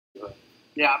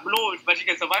Yeah, no, but she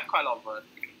can survive quite a lot of burn.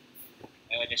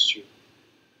 That's true.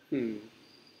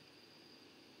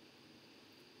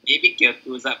 Maybe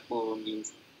Kyotoza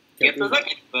means Kyotoza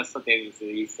can burst so damn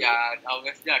easily. So. Yeah,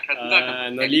 obviously,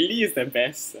 Kyotoza no, Lily is the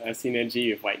best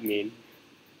synergy with white main.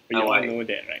 We all know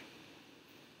that, right?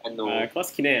 I know.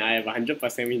 Cause Kina and I have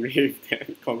 100% win rate with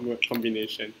that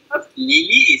combination. Because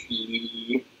Lily is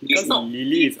Lily. Because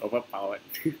Lily is overpowered.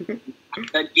 The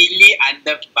Lily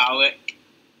underpowered.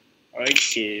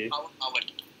 Okay.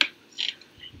 Powered.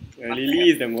 Lily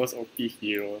is the most OP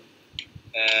hero.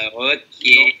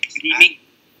 Okay. Lily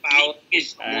power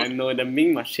is no, the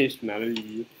Ming must change to another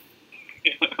Lily.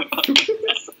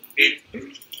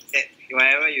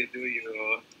 Whatever you do,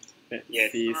 you...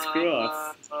 Let's see, screw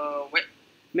off. Wait.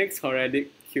 Next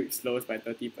Horadic cube slows by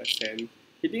 30%.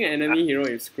 Hitting an enemy hero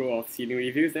with screw off ceiling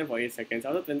reveals them for 8 seconds.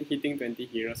 After hitting 20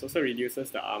 heroes, also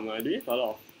reduces the armor. Do we have a lot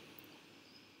of...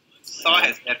 Saw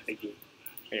has left the game.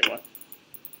 Wait, what?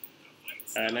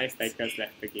 Nice Tychus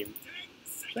left the game.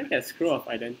 Should I get screw off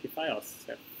identify or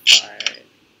Sapphire?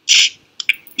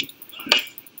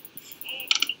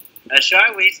 Should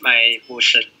I waste my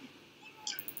potion?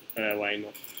 Why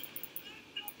not?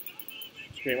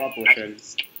 Wait, what potion?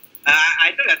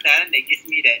 I took a talent that gives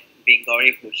me that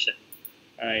Bengori potion.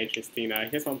 Interesting.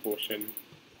 Here's one potion.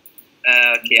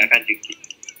 Okay, I can't drink it.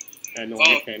 No,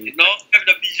 you can. No, have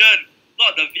the vision.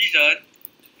 Not the vision.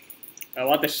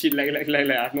 What the shit? Like,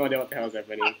 I have no idea what the hell is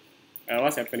happening.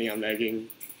 What's happening? I'm lagging.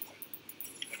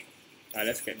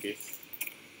 Let's get this.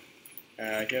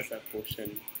 Here's a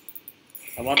potion.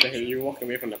 What the hell? You walk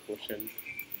away from the potion.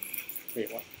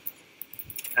 Wait, what?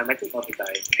 I'm actually about to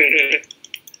die.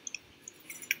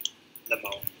 The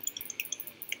mouth.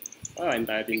 Oh,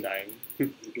 entire team dying.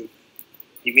 Give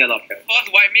me a lot of help.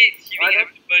 First white mate, healing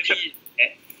everybody.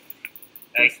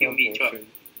 Kill me, sure.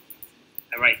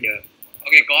 I'm right here.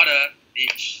 Okay, got her,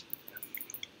 bitch.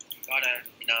 Got her,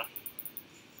 enough.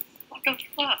 What the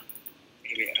fuck?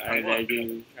 Anyway, I'm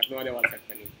lagging. I have no idea what's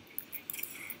happening.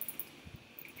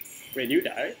 Wait, you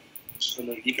died?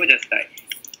 No, people just died.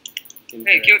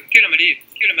 Hey, kill the Medivh.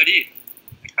 Kill the Medivh.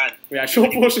 I can't. Wait, I show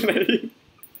potion already.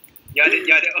 You're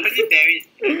the only damage.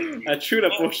 I threw the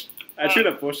potion. I threw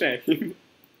the potion at him.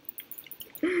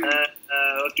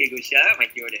 Okay, good shit. I have my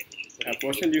hero damage. A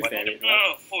potion deals damage.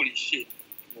 Oh, holy shit.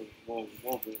 Whoa.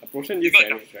 A potion deals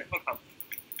damage, right?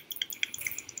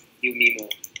 Heal me more.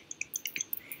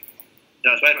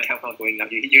 Josh, why is my health not going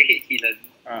up? You hit Kenan.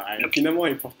 I'm Kenan more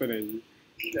important than you.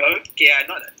 Okay,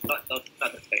 not the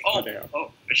spec. Oh,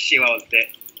 shit, what was that?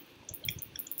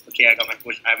 Okay, I got my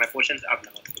potion. My potion's up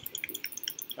now.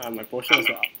 My potions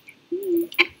are up.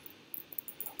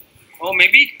 Oh,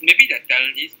 maybe that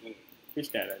talent is good. Which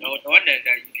talent? No, the one that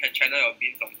you can channel your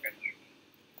beams on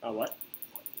camera. What?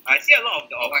 I see a lot of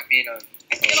the white main. I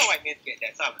see a lot of white men get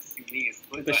that, so I'm assuming it's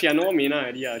good. But she had no mana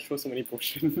already, I show so many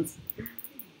potions.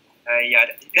 Yeah,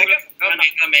 Deckard's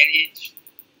manage.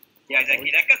 Yeah,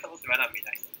 exactly. Deckard's supposed to run out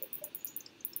midnight.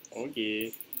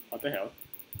 Okay. What the hell?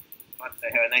 What the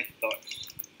hell? Nice dodge.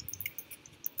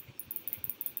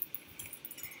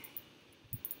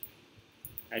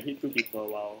 I hit 2 people,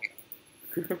 wow.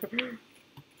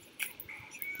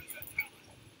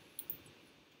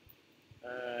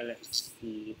 Let's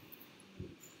see.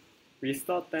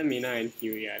 Restore 10 mana and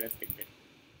heal, yeah, let's take that.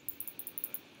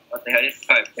 What the hell? This is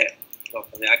quite bad.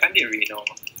 I can't do Reno.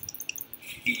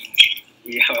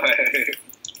 Yeah.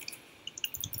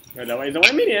 Is the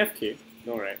white main AFK?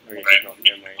 No, right? Okay, no,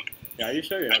 never mind. Yeah, are you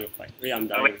sure you want to fight? Wait, I'm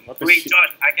dying. What the shit?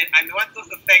 Josh, I'm the one supposed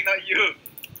to tank, not you.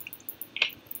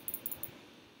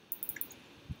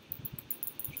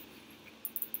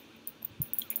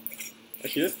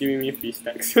 She's just giving me free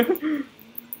stacks.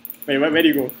 Wait, where do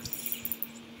you go?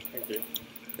 Okay.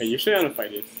 Wait, you sure you want to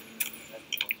fight this?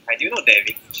 I do know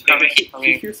David. She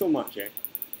heals so much, eh?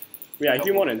 Wait, I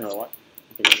heal more than her, what?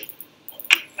 Okay,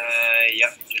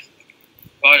 yeah.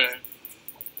 Got her.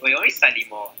 Wait, only slightly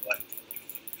more. What?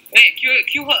 Hey,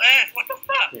 kill her ass! What the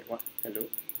fuck? Wait, what? Hello?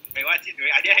 Wait, what's he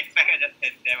doing? I didn't expect her just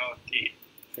send them out.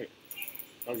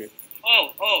 Okay.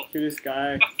 Oh. Kill this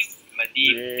guy.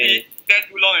 Medivh. That's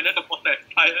too long and then the portal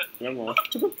expired. One more.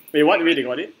 Wait, what? Wait, they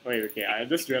got it? Wait, okay, I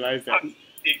just realized that. I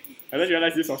just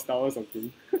realized this was Star Wars or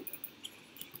something.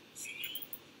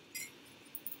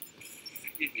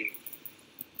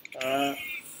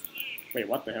 Wait,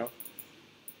 what the hell?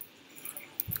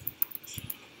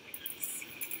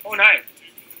 Oh, nice.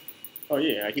 Oh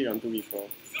yeah, I hit on 2 people.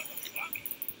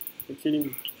 You're kidding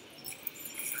me.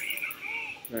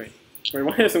 Right. Wait,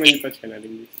 why are so many people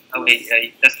channeling this? Oh wait,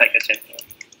 just like a channel.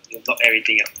 You block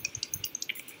everything up.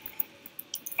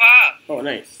 Ah! Oh,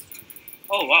 nice.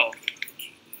 Oh, wow.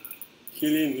 Kill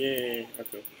him, yay.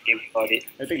 Okay. Okay, we got it.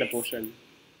 I take the potion.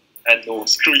 No,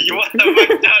 screw you. What the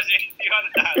fuck, Josh? You want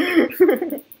to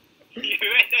die? You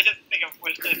went there just take a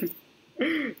potion.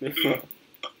 Never.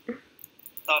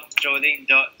 Stop trolling,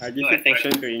 George. I give you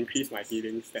potion to increase my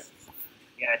healing stats.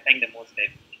 Yeah, I tank the most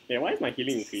damage. Yeah, why is my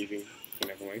healing increasing? Okay,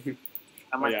 never mind.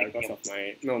 I'm Oh not yeah, thinking because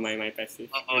of my passive.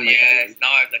 Oh and my yes, talent.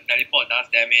 now I have the teleport does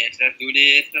damage. Let's do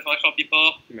this. Let's one shot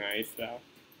people. Nice lah.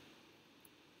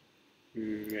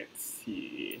 Let's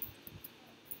see.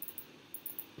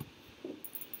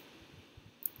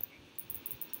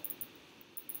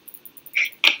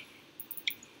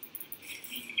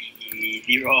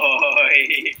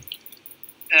 Leroy.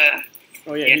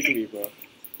 Oh yeah, Yeah. hit two people.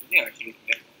 Yeah, actually.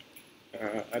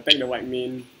 Yeah. Attack the white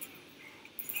main.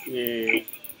 Yay.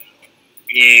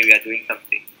 Yay, we are doing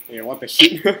something. Yeah, what the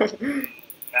shit.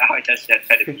 I just tried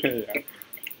to beat. Yeah.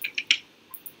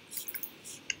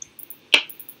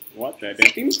 What the?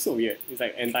 That thing looks so weird. It's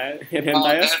like an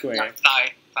entire square.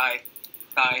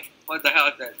 Die. What the hell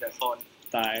is that sword?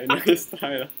 Die. Nice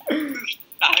die lah. Die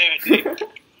already.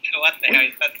 What the hell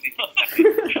is that?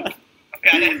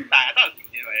 Okay, let's die. I thought it was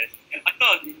Indian, but I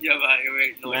thought it was India, but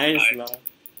wait, no, Nice it's lah.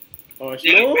 Oh Yeah,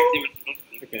 shit. No.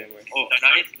 okay, Okay, never mind. oh,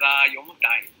 nice lah. You almost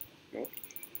died. No.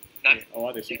 Nice. Oh,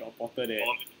 what the shit got portal there.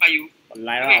 Oh, fight you.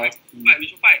 Lyra. We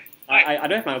should fight. I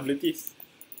don't have my abilities.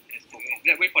 Let's go.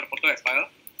 Let's wait for the portal to expire.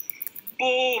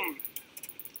 Boom!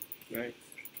 Nice.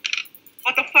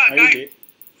 What the fuck, Are you guys? dead?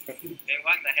 Hey,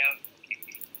 what the hell?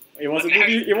 It was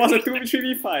a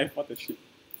 3v5. What the shit?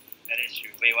 That is true.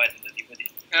 Wait, what? The people did.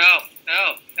 Help!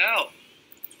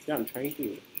 Yeah, I'm trying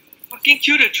to. Fucking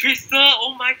kill the Tracer!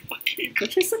 Oh my fucking The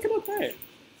Tracer cannot die.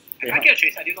 I can't get a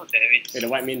trace. I didn't know damage. Wait, the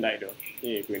white main died though.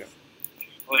 Yeah, good enough.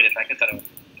 Oh, wait, the seconds are the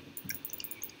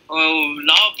Oh,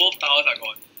 now both towers are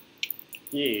gone.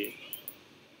 Yay.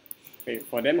 Wait,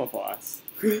 for them or for us?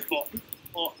 For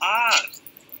us!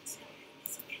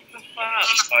 What the fuck?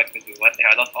 Oh, I could do. What the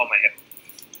hell? I lost all my health.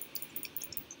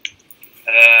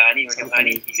 I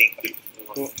need healing.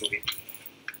 Oh.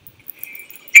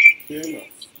 Yeah,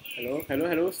 no.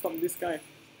 Hello, stop this guy.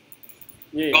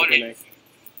 Yay, Got okay, it. nice.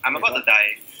 I'm about to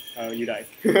die. You died.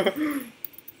 I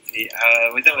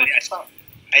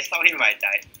saw him when I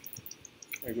died.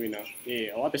 Good enough.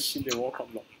 Yeah, what the shit, they walk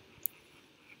up block.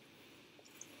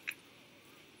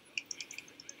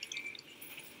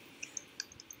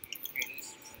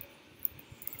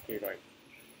 Okay, got it.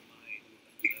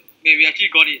 Wait, we actually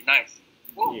got it. Nice.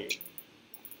 Woo. Yeah.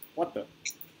 What the?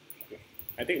 Okay.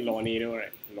 I think Lornado,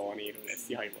 right? Lornado. Let's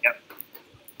see how it works. Yep.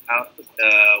 I'll put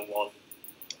the wall.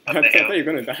 I What the hell? thought you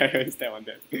were gonna die instead on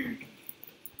that.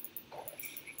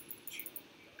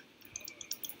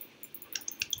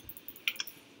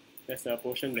 There's a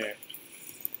potion there.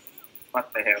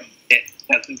 What the hell? That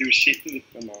doesn't do shit.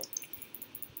 Come on.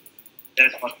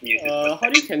 That's what me use this. How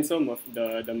do you cancel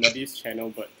the Muddy's channel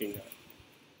bird thing?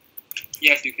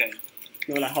 Yes, you can.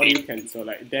 No, like how do you cancel?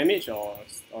 Like damage or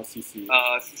CC?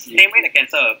 CC. Same way to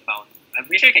cancel a mount. I'm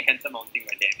pretty sure you can cancel mounting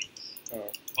by damage.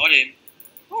 Oh, Got him.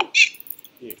 Woo.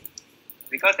 yeah.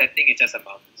 Because that thing is just a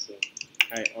mount, so.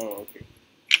 Okay.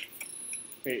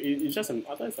 Wait, it's just I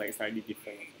thought it's like slightly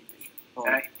different or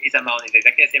something. Oh. It's a mount. It's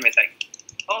exactly the same as like.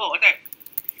 Oh, attack.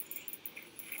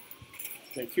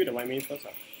 Like kill the white main first.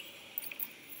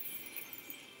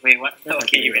 Wait, what? That's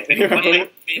Okay, okay, you though.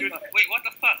 went. Wait, what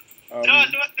the fuck?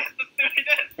 Josh,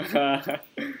 what's that?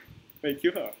 Wait,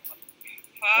 kill her. What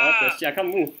the Fuck. shit? I can't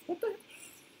move. What the?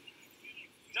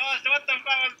 Josh, what the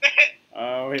fuck was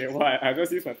that? Wait, what? I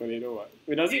just used my tornado. What?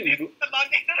 Wait, does it? The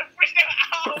mountain to push them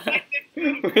out. What the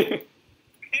fuck? Wait.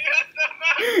 What the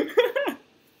fuck?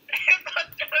 It's not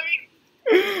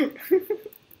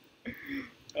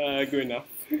coming. Good enough.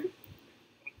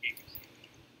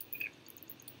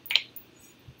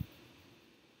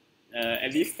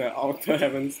 At least the altar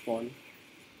haven't spawned.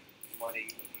 What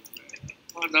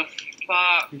the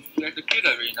fuck? We have to kill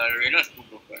the Reina. The Reina is too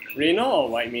broken. Reyna or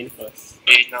white main first?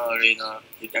 Reina.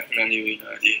 You definitely Reina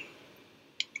already.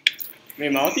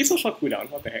 Wait, my ulti so short cooldown.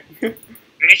 What the heck?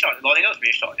 Very short. Lorino is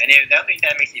very short. And then the other thing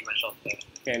that makes it even shorter.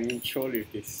 Can troll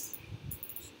with this.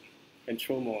 Can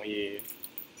troll more, yeah.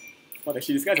 What the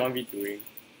shit? This guy's 1v2ing.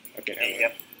 Okay, never mind.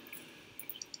 Yep.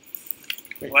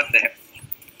 Wait. What the heck?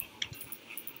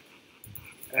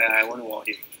 I won't wall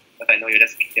him. But I know you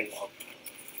just kicked him off.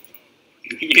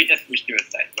 You just pushed him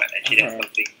aside, but actually that's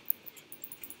something.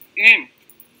 Game.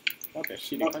 What the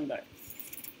shit? You can't die.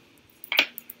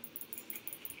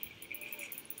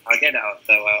 I'll get out.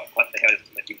 So, what the hell is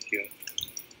my team here?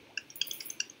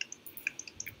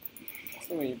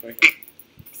 So many people here.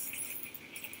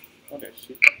 What the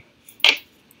shit?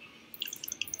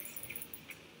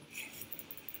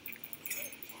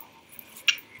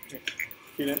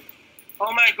 Kill them.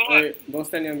 Oh my god! Wait, don't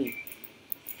stand near me.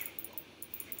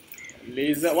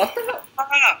 Laser, what the hell?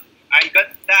 Ah, I got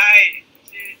die!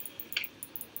 Shit.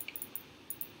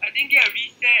 I didn't get a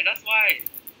reset, that's why.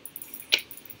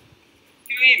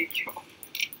 Kill him! Kill.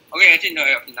 Okay, actually, no,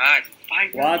 nice.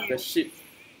 Finally. What the shit?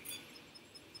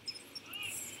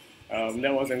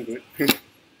 That wasn't good.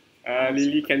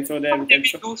 Lily, cancel them, How did we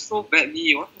cancel. do so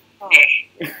badly? What the fuck?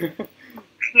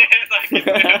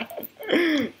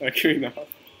 Okay, now.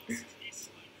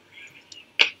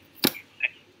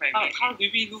 How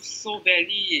did we lose so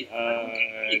badly?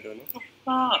 I don't know.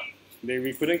 Fuck.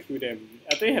 We couldn't kill them.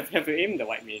 I think you have to aim the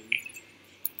white main.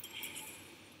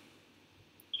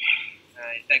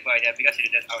 It's that good idea because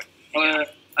it just out.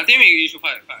 I think we should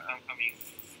fight. I'm coming.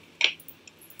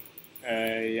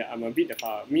 Yeah, I'm a bit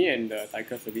far. Me and the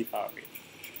Tigers a bit far away.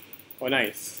 Oh,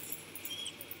 nice.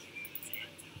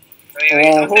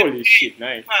 Oh, holy shit,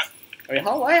 nice. Wait,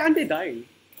 why aren't they dying?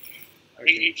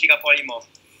 Okay. She got polymorph.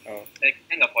 Oh.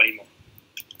 They got polymorph.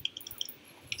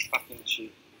 Fucking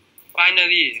shit.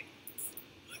 Finally.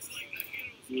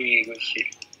 Yeah, good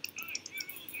shit.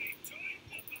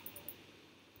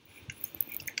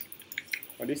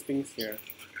 Oh, these things here.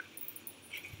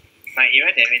 My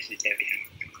area damage is heavy.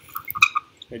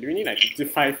 Wait, do we need like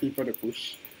 5 people to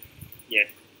push? Yes.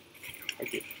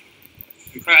 Okay.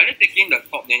 Are they taking the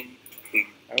top lane thing?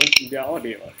 They are all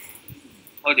dead, right?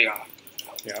 Oh, they are.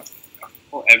 Yeah.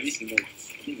 Oh, every single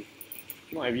one.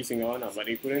 Not every single one, but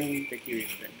they couldn't take it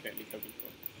with that little people.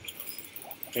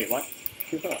 Wait, what?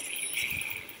 Kill her?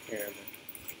 Yeah.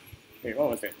 Wait, what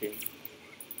was that thing?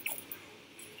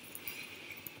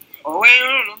 Oh, wait,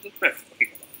 no, don't do crap. Okay.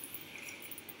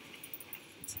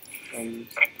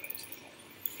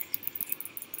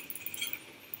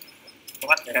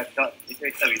 What the hell? God, this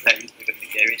is so exciting to the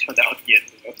damage for the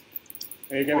audience.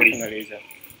 Hey, get me from the laser.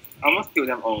 I almost killed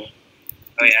them all.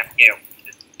 Oh yeah, yeah.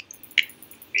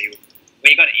 When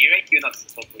you got an area, you're not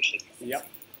so pushing. Yep.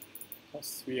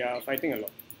 Because we are fighting a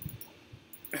lot.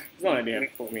 It's not like they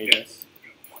have 4 majors.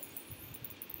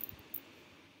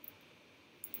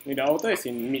 Wait, the auto is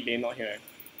in mid lane, not here.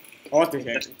 Oh, what the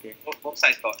heck? Okay. Both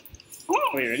sides got.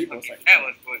 Wait, really? Both sides? That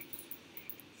was good.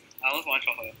 I almost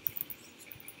one-shot her.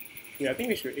 Yeah, I think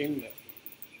we should aim the...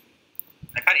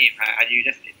 I can't aim. You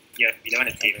just you don't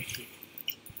want to aim.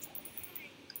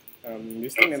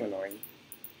 This thing damn annoying.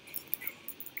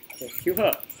 Okay, kill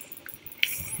her.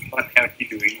 What the hell is he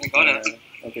doing? I got her.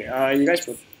 Okay, you guys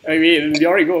put... wait,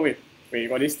 Leoric, go away. Wait, you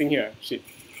got this thing here. Shit.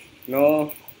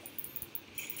 No.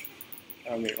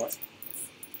 Wait, what?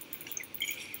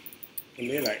 Can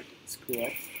they like screw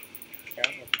off? Yeah.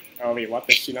 Oh wait, what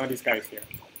the shit? Now this guy is here.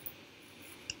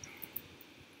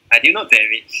 I do not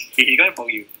damage. He's gonna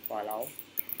poke you. Walao.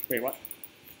 Wait, what?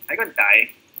 I'm gonna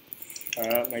die.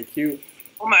 My Q.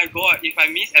 Oh my god, if I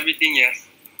miss everything, yes.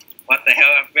 What the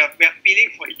hell? We are feeling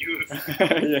for you.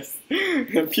 Yes.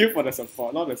 Pew for the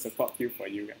support, not the support pew for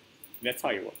you guys. That's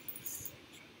how it works.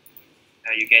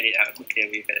 You get it. Good deal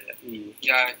with it.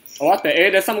 Yeah. Oh, what the?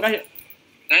 There's some guy here.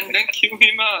 Then kill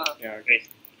him ah. Yeah, okay.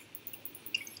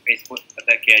 Wait, put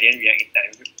attack here. I didn't react in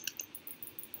time.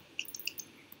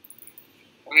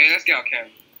 Okay, let's get our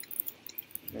camp.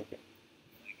 Okay.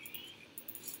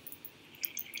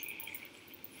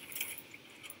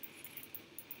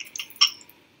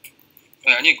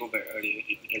 Wait, I need to go back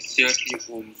early. It's seriously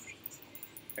full.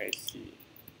 I see.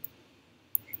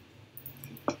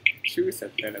 Choose a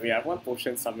talent. We have one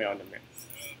potion somewhere on the map.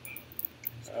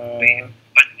 One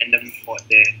random spot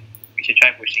there. We should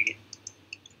try pushing it.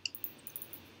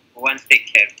 One stick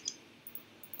camp.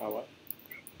 What?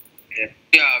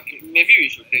 Yeah, okay, maybe we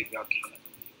should take their camp.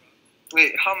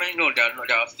 Wait, how many? No, they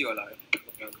are still alive.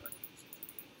 Okay, okay.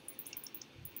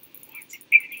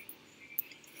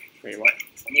 Wait, what?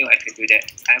 I knew I could do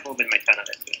that. I have opened my tunnel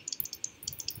as well.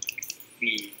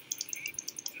 We.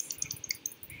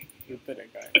 Looted that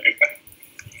guy.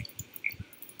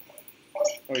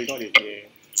 Oh, you got it. Yeah.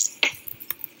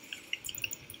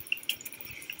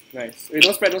 Nice. Wait,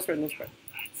 don't spread. Lucky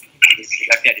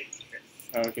I didn't.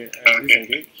 Okay,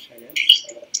 disengage, I guess.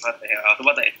 What the hell? I was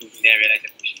about to F2, then I realized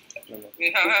I'm pushing. No.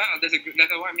 Wait,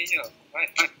 there's a white me here. Right.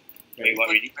 Wait, what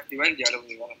really? He went the other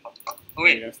way. What the fuck? Oh,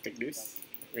 Wait, wait. let's take this.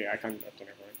 Wait, I can't. Okay,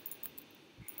 never mind.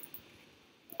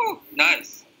 Oh,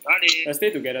 nice. Got it. Let's stay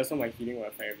together so my healing will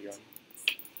affect everyone.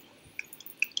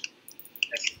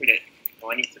 Let's do that. No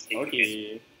one needs to stay together.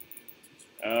 Okay.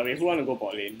 Wait, who want to go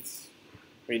bot lanes?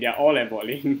 Wait, they're all at bot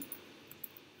lane.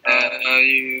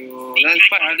 Let's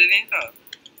fight other lanes.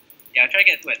 Yeah, I'll try to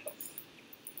get 2 at top.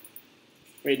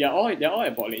 Wait, they're all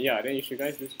at bot lane. Yeah, then you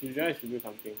guys should do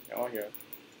something. They're all here.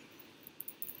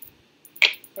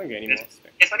 Can't get any more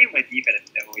specs. There's only my deep at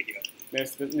the level here.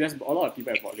 There's a lot of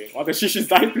people at bot lane. Oh, she's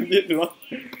dying to it, lol.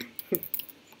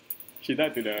 She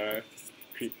died to the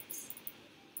creeps.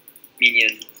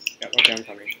 Minions. Yep, okay, I'm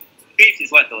coming. Creeps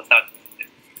is what Dota.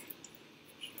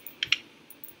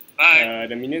 Bye.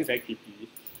 The minions very creepy.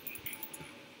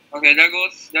 Okay, there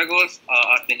goes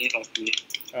Artenis or three.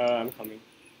 I'm coming.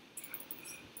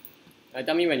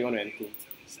 Tell me when you want to end two.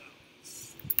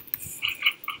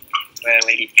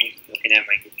 When he thinks, okay, never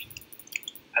mind.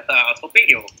 I was hoping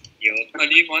he'll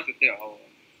Leaf wants to take our.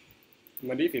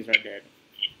 Medivh is right there.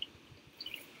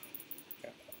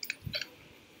 Yeah.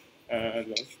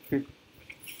 the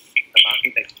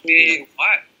marking like Wait,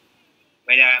 what?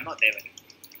 when I'm not there.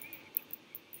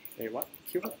 Wait, what?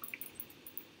 Q what?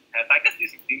 Tigers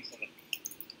using things so much.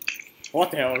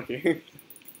 What the hell? Okay.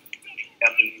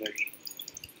 Coming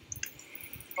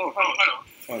Oh, hello.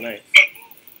 Oh, nice.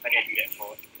 I can do that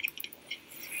for.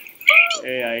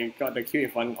 Hey, I got the Q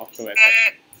with one auto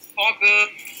attack. Fogger.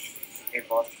 Okay,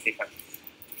 boss, take up.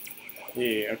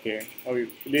 Yeah, okay. Oh,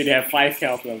 they have 5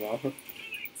 health now.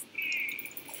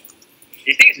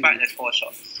 This thing is fine, there's 4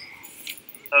 shots.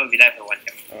 So we left for 1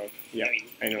 shot. Oh, yeah,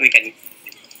 I know. We can.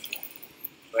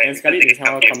 And Scully can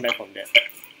somehow come back from that.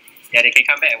 Yeah, they can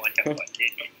come back at 1 shot.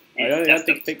 But I don't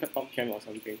know, take a top cam or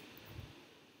something.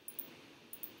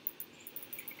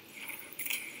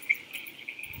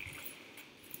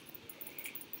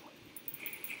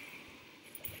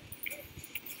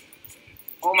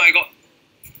 Oh my god.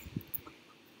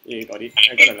 Yeah, you got it.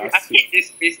 I got the I last hate hit.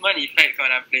 this basement effect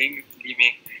when I'm playing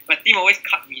Liming. My team always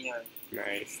cut me.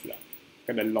 Nice.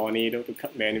 Got the Lornado to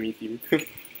cut the enemy team.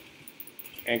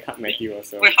 And cut Matthew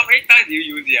also. Wait, how many times do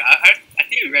you use it? I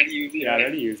think you rarely use it. Yeah, I right?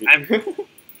 rarely use it. I'm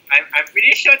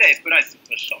pretty sure that it's good at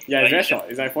super short. Yeah, it's very short.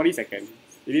 It's like 40 seconds.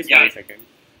 It is Yeah. 40 seconds.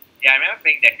 Yeah, I remember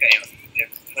playing Deckard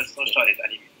and the so short is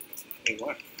unlimited. Wait,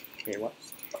 what? Wait, what?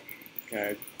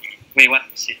 Wait, what?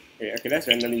 Shit. Okay, let's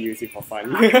randomly use it for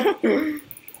fun. Good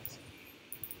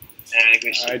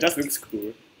shit. It just looks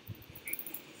cool.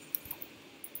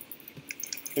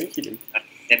 Can you hit him?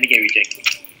 Let me get rejected.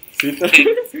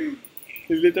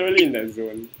 He's literally in that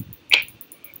zone.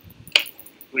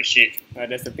 Good shit.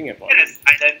 That's the thing about Yeah, it.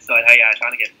 that's island, so yeah,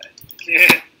 trying to get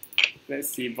that. Let's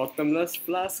see, bottomless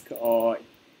flask or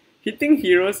hitting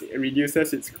heroes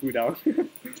reduces its cooldown.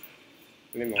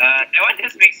 That one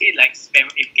just makes it like spam.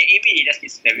 If you can aim it, it just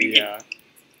keeps spamming. Yeah.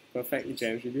 Perfect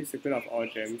gems. Reduce the cooldown of all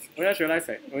gems. Oh, I just realized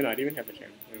that. Oh no, I didn't even have a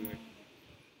gem. Never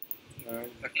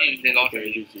mind. Okay, they lost Okay,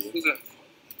 already. GG. Who's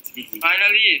it?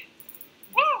 Finally!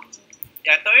 Woo!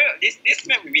 Yeah, I told you, this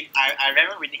map we win. I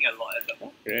remember winning a lot as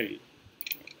well. Really?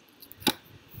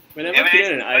 Whenever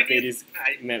Kiran and I play this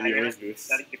map, we always lose.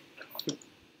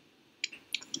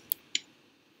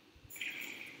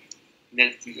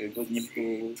 Then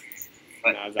Nazeebo,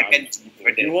 but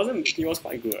Nazeebo. He was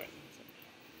quite good.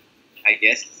 I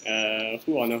guess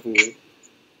Who honor who?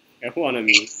 Who honor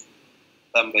me?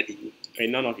 somebody. Wait,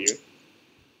 none of you.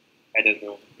 I don't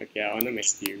know. Okay, I honor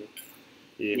Matthew.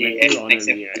 Yeah, Yeah, Matthew honor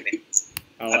except me, right?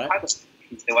 for Oh, what?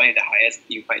 he's the one with the highest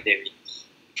team fight there.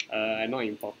 Not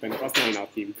important, because not in our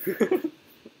team.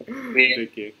 Wait,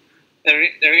 Okay, the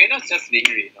Rena's just being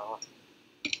Reno.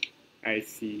 I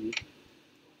see.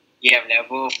 You have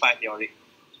level 5 Leoric.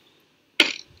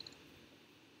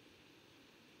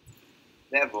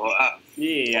 Level up.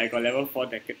 Yeah, I got level 4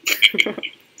 Deckard.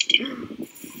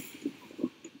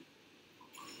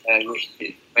 Good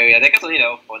shit. Wait, Deckard's only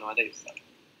level 4, no wonder you suck.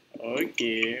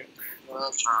 Okay,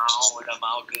 The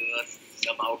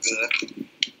Mauger.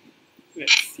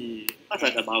 let's see. What's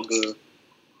the Mauger?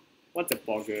 What's a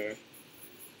Pogger?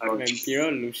 Oh,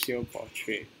 Imperial Lucio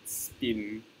Portrait,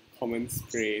 Spin, Common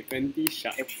Spray, 20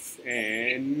 shots,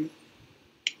 and...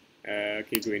 okay,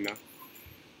 good enough.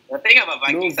 the thing about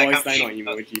No Vikings, voice line or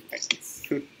emoji packs.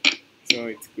 So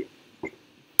it's good.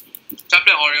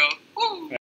 Champion Oreo.